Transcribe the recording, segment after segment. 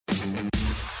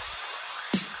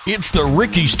It's the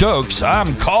Rickey Stokes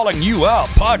I'm Calling You Out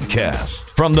podcast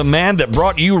from the man that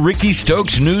brought you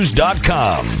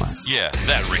RickeyStokesNews.com. Yeah,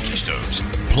 that Rickey Stokes.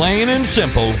 Plain and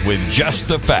simple with just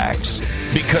the facts.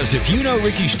 Because if you know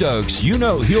Rickey Stokes, you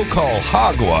know he'll call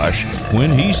hogwash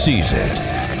when he sees it.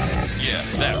 Yeah,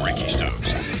 that Rickey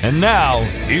Stokes. And now,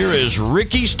 here is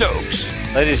Rickey Stokes.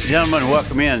 Ladies and gentlemen,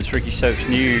 welcome in. It's Rickey Stokes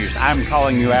News. I'm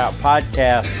Calling You Out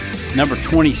podcast number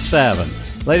 27.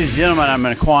 Ladies and gentlemen, I'm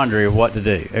in a quandary of what to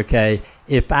do, okay?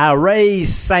 If I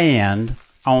raise sand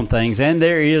on things, and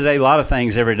there is a lot of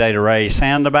things every day to raise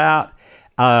sand about,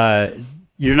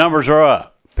 your numbers are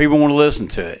up. People want to listen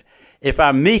to it. If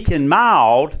I'm meek and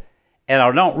mild, and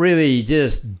I don't really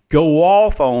just go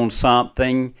off on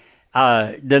something,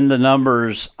 then the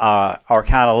numbers are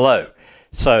kind of low.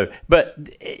 So, but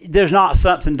there's not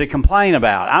something to complain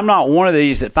about. I'm not one of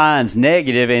these that finds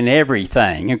negative in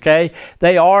everything, okay?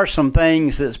 There are some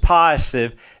things that's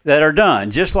positive that are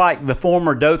done, just like the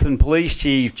former Dothan police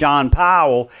chief, John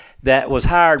Powell, that was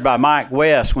hired by Mike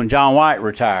West when John White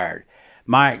retired.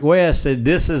 Mike West said,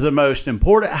 "This is the most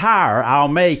important hire I'll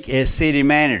make as city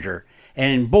manager."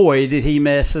 And boy, did he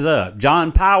mess it up.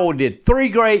 John Powell did three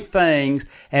great things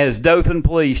as Dothan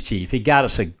police chief. He got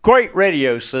us a great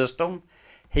radio system.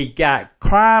 He got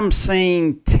crime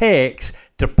scene techs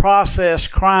to process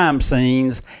crime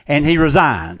scenes, and he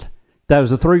resigned.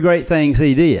 Those are the three great things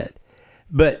he did.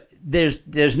 But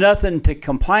there's nothing to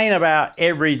complain about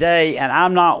every day, and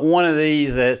I'm not one of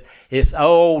these that it's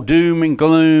doom and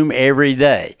gloom every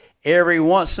day. Every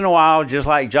once in a while, just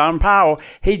like John Powell,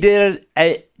 he did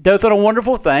a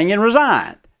wonderful thing and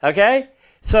resigned, okay?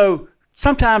 So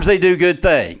sometimes they do good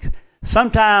things.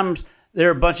 Sometimes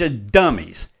they're a bunch of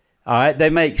dummies. All right, they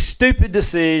make stupid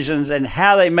decisions, and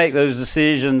how they make those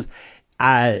decisions,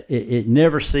 it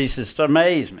never ceases to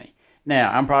amaze me.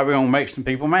 Now, I'm probably going to make some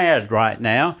people mad right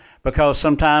now because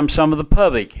sometimes some of the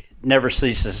public never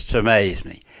ceases to amaze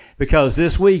me. Because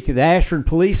this week, the Ashford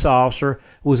police officer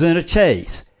was in a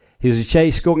chase. He was a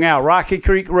chase going out Rocky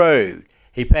Creek Road.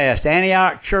 He passed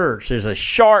Antioch Church. There's a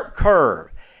sharp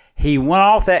curve. He went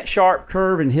off that sharp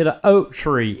curve and hit an oak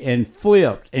tree and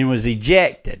flipped and was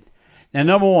ejected. Now,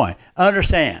 number one,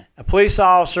 understand, a police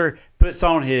officer puts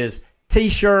on his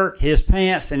T-shirt, his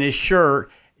pants, and his shirt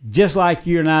just like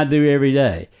you and I do every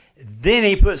day. Then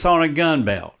he puts on a gun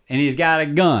belt, and he's got a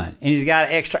gun, and he's got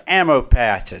extra ammo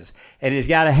pouches, and he's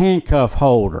got a handcuff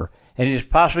holder, and he's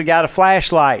possibly got a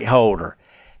flashlight holder.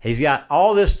 He's got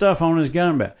all this stuff on his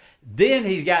gun belt. Then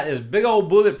he's got this big old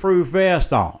bulletproof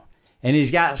vest on, and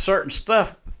he's got certain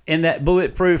stuff in that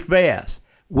bulletproof vest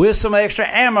with some extra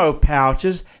ammo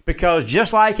pouches, because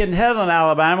just like in Dothan,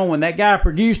 Alabama, when that guy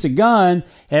produced a gun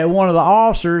at one of the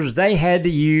officers, they had to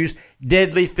use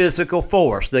deadly physical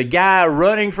force. The guy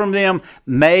running from them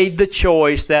made the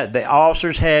choice that the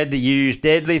officers had to use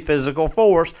deadly physical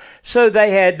force, so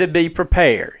they had to be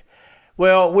prepared.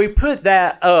 Well, we put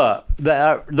that up,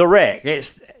 the wreck.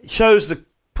 It shows the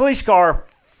police car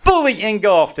fully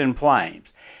engulfed in flames.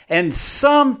 And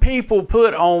some people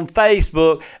put on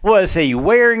Facebook, was he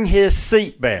wearing his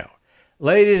seatbelt?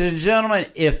 Ladies and gentlemen,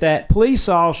 if that police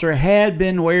officer had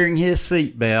been wearing his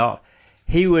seatbelt,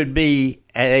 he would be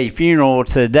at a funeral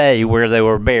today where they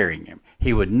were burying him.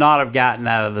 He would not have gotten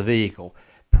out of the vehicle.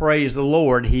 Praise the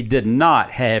Lord, he did not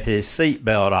have his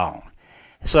seatbelt on.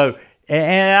 So,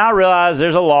 and I realize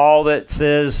there's a law that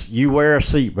says you wear a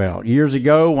seatbelt. Years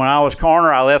ago, when I was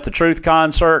coroner, I left the Truth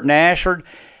concert in Ashford.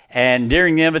 And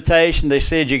during the invitation, they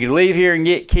said you could leave here and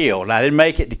get killed. I didn't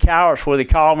make it to Cowards where they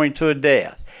called me to a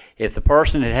death. If the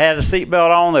person had had a seatbelt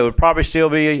on, they would probably still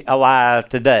be alive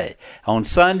today. On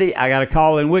Sunday, I got a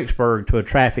call in Wicksburg to a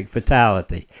traffic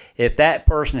fatality. If that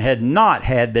person had not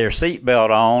had their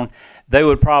seatbelt on, they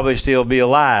would probably still be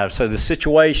alive. So the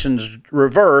situation's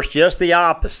reversed, just the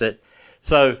opposite.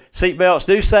 So seatbelts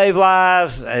do save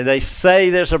lives. They say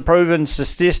there's a proven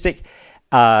statistic.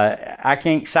 I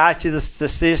can't cite you the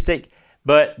statistic,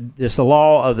 but it's the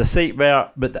law of the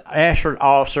seatbelt. But the Ashford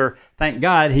officer, thank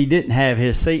God he didn't have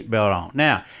his seatbelt on.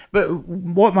 Now, but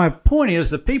what my point is,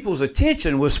 the people's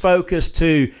attention was focused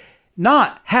to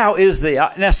not how is the,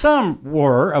 now some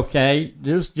were, okay,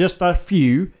 there's just a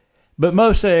few, but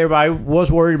most of everybody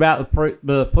was worried about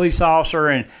the police officer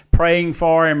and praying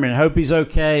for him and hope he's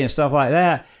okay and stuff like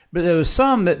that. But there was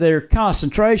some that their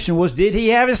concentration was, did he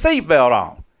have his seatbelt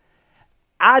on?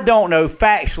 I don't know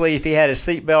factually if he had his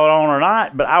seatbelt on or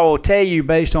not, but I will tell you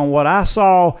based on what I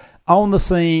saw on the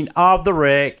scene of the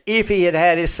wreck, if he had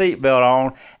had his seatbelt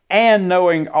on and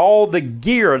knowing all the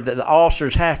gear that the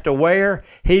officers have to wear,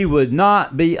 he would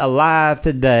not be alive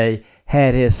today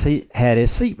had his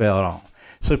seatbelt on.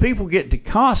 So people get to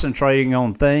concentrating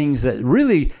on things that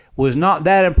really was not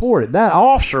that important. That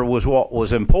officer was what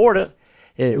was important.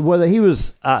 Whether he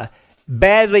was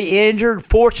badly injured,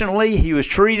 fortunately, he was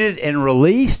treated and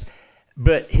released,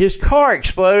 but his car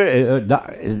exploded.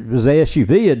 It was a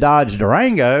SUV, a Dodge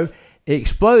Durango. It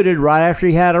exploded right after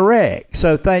he had a wreck.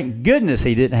 So thank goodness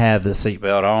he didn't have the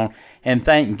seatbelt on, and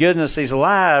thank goodness he's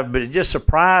alive, but it just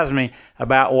surprised me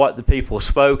about what the people's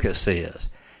focus is.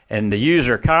 And the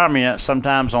user comments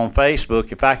sometimes on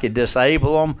Facebook, if I could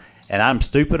disable them, and I'm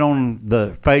stupid on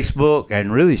the Facebook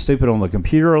and really stupid on the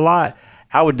computer a lot,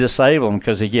 I would disable them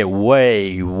because they get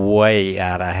way, way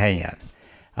out of hand.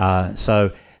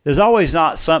 So there's always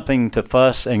not something to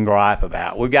fuss and gripe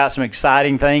about. We've got some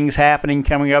exciting things happening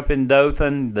coming up in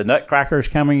Dothan. The Nutcracker's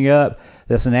coming up.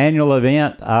 That's an annual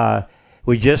event.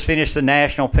 We just finished the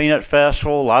National Peanut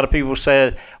Festival. A lot of people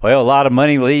said, well, a lot of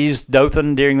money leaves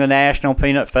Dothan during the National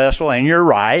Peanut Festival. And you're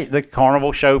right. The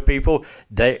carnival show people,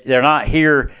 they're not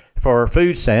here for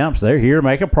food stamps. They're here to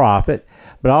make a profit.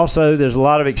 But also there's a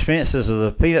lot of expenses of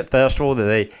the Peanut Festival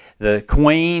that the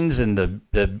queens and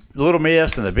the Little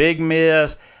Miss and the Big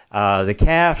Miss, the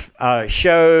calf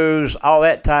shows, all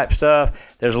that type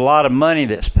stuff. There's a lot of money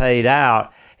that's paid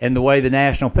out. And the way the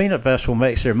National Peanut Festival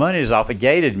makes their money is off a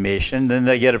gate admission. Then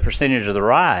they get a percentage of the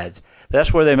rides.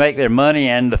 That's where they make their money,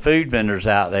 and the food vendors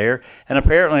out there. And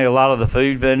apparently a lot of the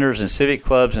food vendors and civic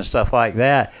clubs and stuff like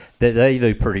that they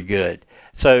do pretty good.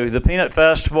 So the Peanut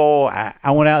Festival,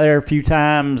 I went out there a few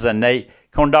times and ate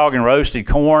corn dog and roasted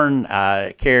corn.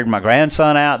 I carried my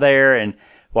grandson out there and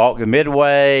walked the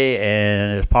midway,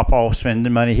 and there's Pawpaw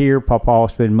spending money here, Pawpaw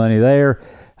spending money there.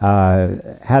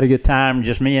 Had a good time.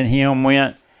 Just me and him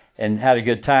went and had a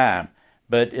good time.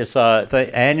 But it's the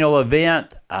annual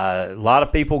event. A lot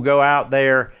of people go out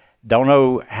there. Don't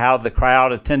know how the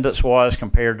crowd attendance was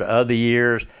compared to other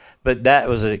years, but that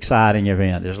was an exciting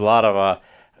event. There's a lot of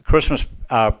Christmas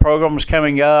programs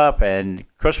coming up and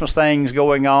Christmas things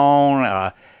going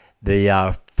on.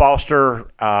 The Foster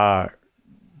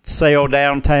sale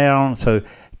downtown. So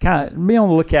kind of be on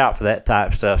the lookout for that type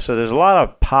of stuff. So there's a lot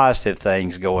of positive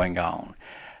things going on.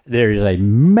 There is a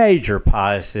major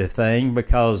positive thing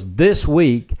because this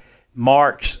week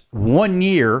marks 1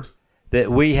 year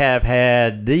that we have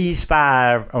had these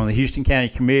 5 on the Houston County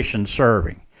Commission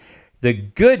serving. The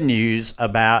good news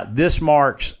about this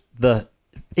marks the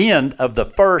end of the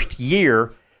first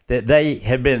year that they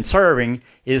have been serving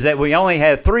is that we only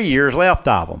had 3 years left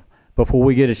of them before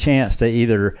we get a chance to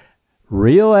either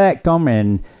reelect them,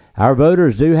 and our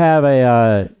voters do have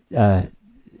a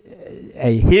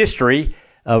history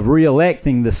of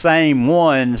reelecting the same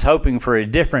ones, hoping for a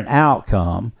different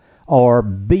outcome, or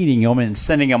beating them and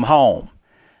sending them home.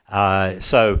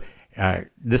 So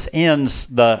this ends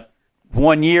the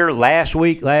 1 year. Last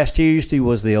Tuesday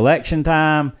was the election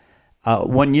time.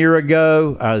 1 year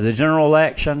ago, the general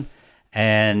election,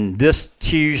 and this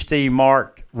Tuesday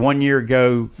marked 1 year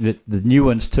ago that the new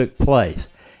ones took place,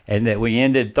 and that we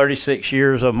ended 36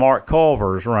 years of Mark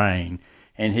Culver's reign.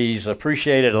 And he's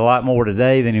appreciated a lot more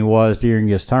today than he was during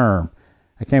his term.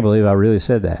 I can't believe I really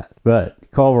said that. But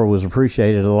Culver was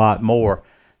appreciated a lot more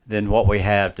than what we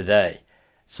have today.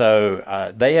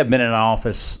 So they have been in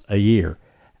office a year.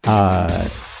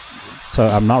 So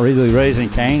I'm not really raising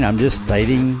Cain. I'm just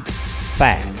stating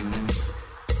fact.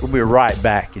 We'll be right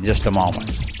back in just a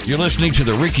moment. You're listening to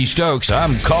the Rickey Stokes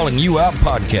I'm Calling You Out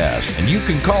podcast, and you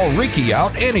can call Rickey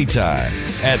out anytime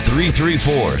at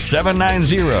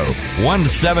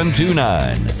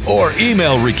 334-790-1729 or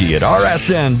email Rickey at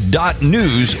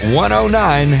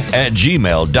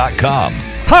rsn.news109@gmail.com.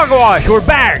 Hogwash, we're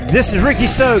back. This is Rickey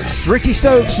Stokes, Rickey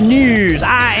Stokes News.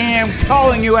 I am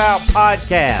Calling You Out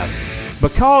podcast.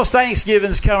 Because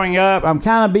Thanksgiving's coming up, I'm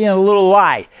kind of being a little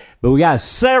light, but we got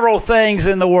several things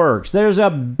in the works. There's a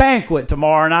banquet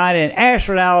tomorrow night in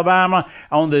Ashford, Alabama,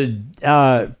 on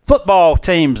the football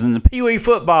teams and the Pee Wee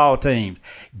football teams.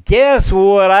 Guess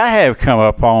what I have come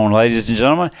up on, ladies and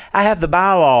gentlemen? I have the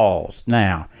bylaws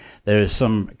now. There's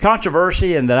some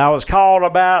controversy, and that I was called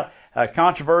about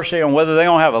controversy on whether they're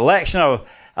going to have election of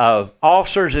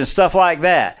officers and stuff like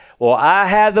that. Well, I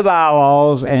have the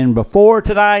bylaws, and before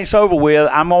tonight's over with,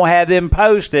 I'm going to have them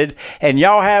posted, and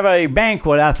y'all have a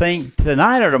banquet, I think,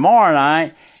 tonight or tomorrow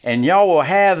night, and y'all will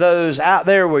have those out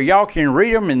there where y'all can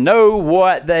read them and know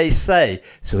what they say.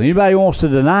 So anybody wants to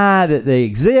deny that they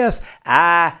exist,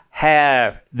 I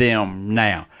have them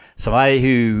now. Somebody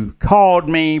who called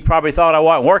me probably thought I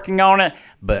wasn't working on it,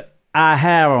 but I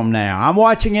have them now. I'm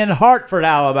watching in Hartford,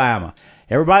 Alabama.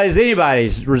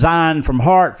 Anybody's resigned from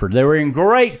Hartford. They were in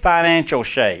great financial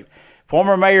shape.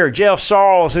 Former Mayor Jeff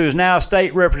Sarles, who is now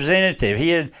state representative, he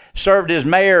had served as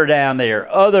mayor down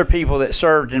there. Other people that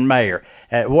served in mayor.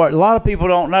 What a lot of people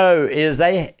don't know is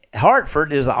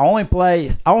Hartford is the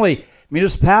only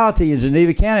municipality in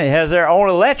Geneva County that has their own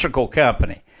electrical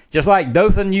company. Just like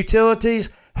Dothan Utilities,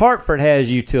 Hartford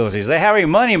has utilities. They have a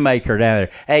money maker down there,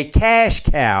 a cash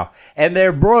cow, and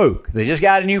they're broke. They just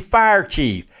got a new fire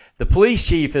chief. The police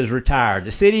chief is retired.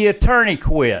 The city attorney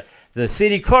quit. The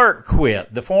city clerk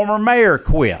quit. The former mayor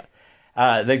quit.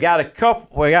 They got a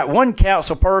couple. We got one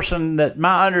council person that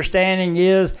my understanding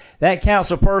is that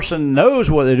council person knows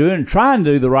what they're doing and trying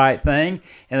to do the right thing.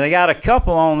 And they got a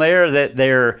couple on there that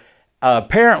they're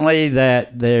apparently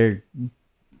that their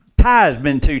tie's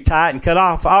been too tight and cut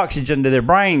off oxygen to their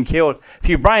brain, killed a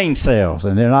few brain cells,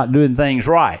 and they're not doing things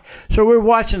right. So we're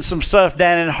watching some stuff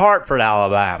down in Hartford,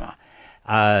 Alabama.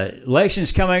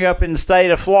 Elections coming up in the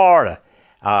state of Florida.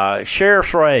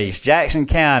 Sheriff's race, Jackson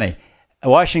County,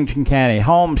 Washington County,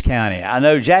 Holmes County. I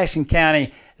know Jackson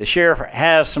County, the sheriff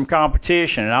has some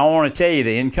competition, and I want to tell you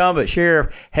the incumbent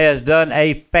sheriff has done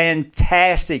a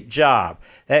fantastic job.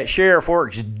 That sheriff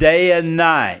works day and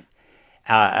night.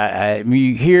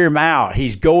 You hear him out.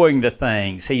 He's going to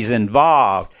things. He's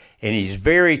involved, and he's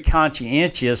very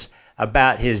conscientious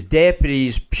about his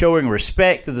deputies showing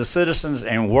respect to the citizens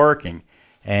and working.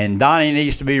 And Donnie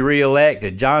needs to be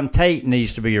reelected. John Tate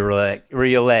needs to be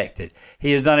reelected.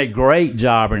 He has done a great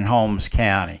job in Holmes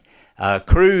County.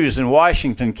 Cruz in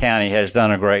Washington County has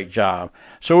done a great job.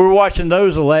 So we're watching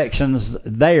those elections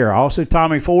there. Also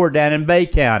Tommy Ford down in Bay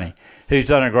County, who's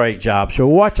done a great job. So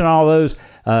we're watching all those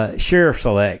sheriff's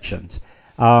elections.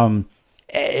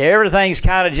 Everything's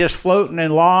kind of just floating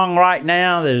along right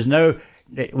now.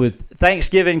 With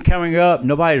Thanksgiving coming up,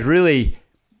 nobody's really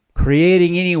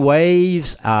creating any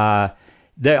waves.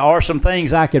 There are some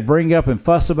things I could bring up and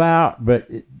fuss about, but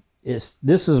this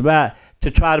is about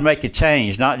to try to make a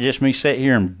change, not just me sit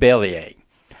here and bellyache.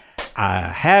 I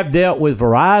have dealt with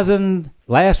Verizon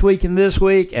last week and this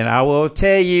week, and I will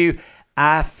tell you,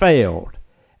 I failed.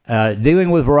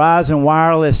 Dealing with Verizon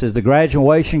Wireless is the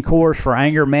graduation course for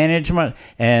anger management,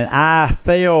 and I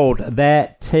failed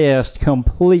that test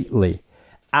completely.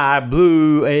 I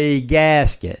blew a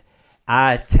gasket.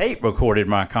 I tape recorded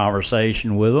my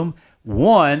conversation with them.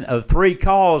 One of 3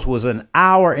 calls was an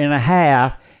hour and a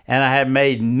half, and I had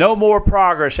made no more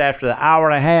progress after the hour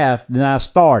and a half than I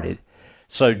started.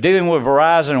 So dealing with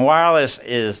Verizon Wireless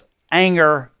is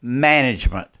anger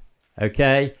management,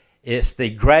 okay? It's the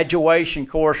graduation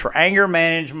course for anger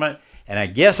management, and I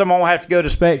guess I'm going to have to go to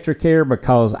SpectraCare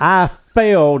because I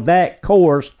failed that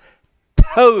course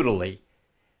totally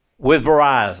with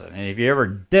Verizon. And if you ever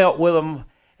dealt with them,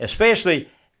 especially,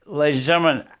 ladies and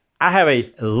gentlemen, I have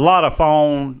a lot of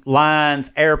phone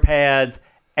lines, AirPads,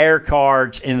 air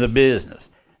cards in the business.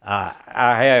 I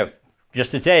have, just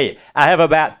to tell you, I have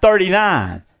about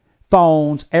 39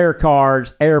 phones, air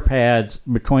cards, AirPads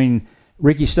between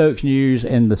Rickey Stokes News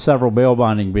and the several bail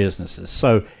bonding businesses.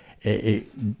 So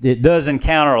it does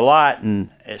encounter a lot, and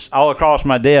it's all across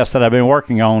my desk that I've been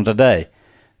working on today.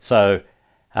 So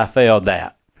I failed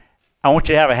that. I want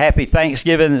you to have a happy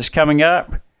Thanksgiving that's coming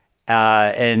up.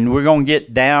 And we're going to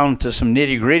get down to some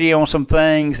nitty-gritty on some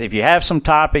things. If you have some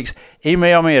topics,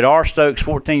 email me at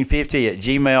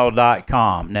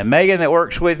rstokes1450@gmail.com. Now, Megan that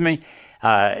works with me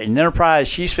in Enterprise,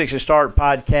 she's fixing to start a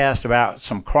podcast about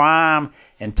some crime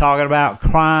and talking about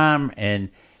crime and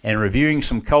reviewing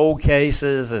some cold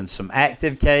cases and some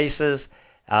active cases.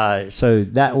 So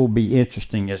that will be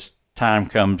interesting as time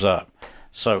comes up.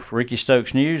 So for Rickey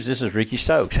Stokes News, this is Rickey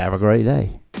Stokes. Have a great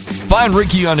day. Find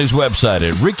Rickey on his website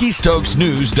at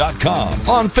RickeyStokesNews.com,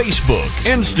 on Facebook,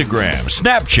 Instagram,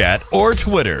 Snapchat, or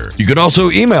Twitter. You can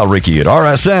also email Rickey at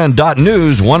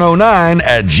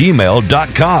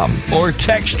rsn.news109@gmail.com or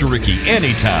text Rickey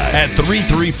anytime at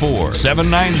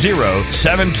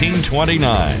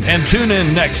 334-790-1729. And tune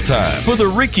in next time for the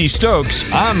Rickey Stokes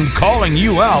I'm Calling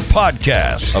You Out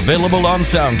podcast, available on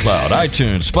SoundCloud,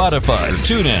 iTunes, Spotify,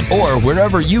 TuneIn, or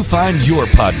wherever you find your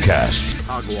podcast.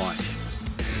 Hogwash.